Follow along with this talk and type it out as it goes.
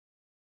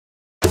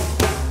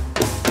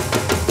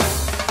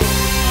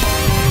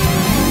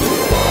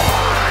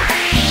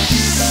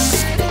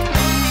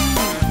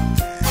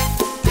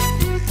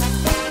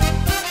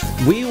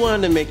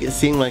wanted to make it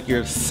seem like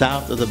you're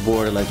south of the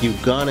border, like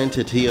you've gone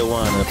into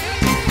Tijuana.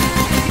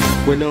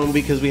 We're known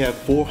because we have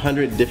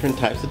 400 different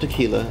types of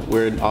tequila.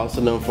 We're also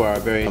known for our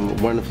very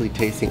wonderfully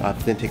tasting,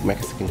 authentic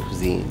Mexican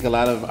cuisine. A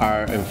lot of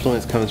our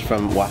influence comes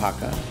from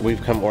Oaxaca.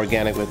 We've come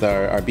organic with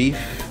our beef.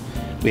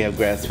 We have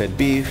grass-fed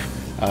beef,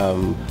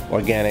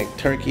 organic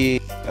turkey,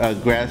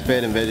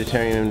 grass-fed and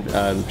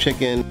vegetarian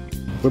chicken.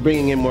 We're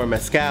bringing in more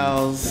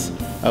mezcals.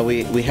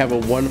 We have a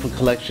wonderful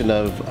collection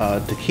of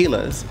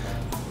tequilas.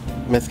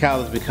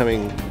 Mezcal is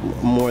becoming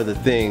more the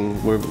thing.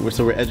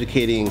 So we're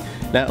educating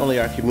not only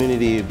our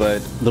community,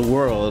 but the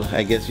world,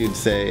 I guess you'd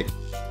say.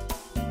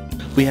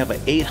 We have an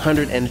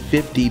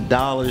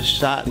 $850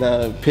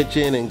 shot. Pitch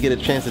in and get a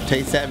chance to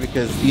taste that,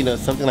 because, you know,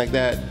 something like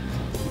that,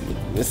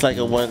 it's like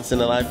a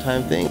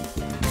once-in-a-lifetime thing.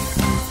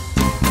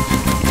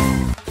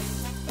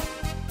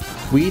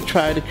 We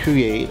try to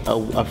create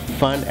a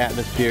fun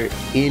atmosphere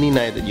any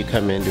night that you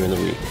come in during the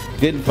week.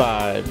 Good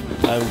vibe,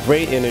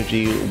 great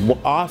energy,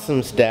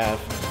 awesome staff,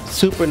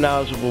 super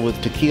knowledgeable with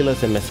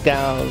tequilas and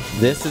mezcals.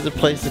 This is a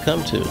place to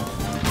come to.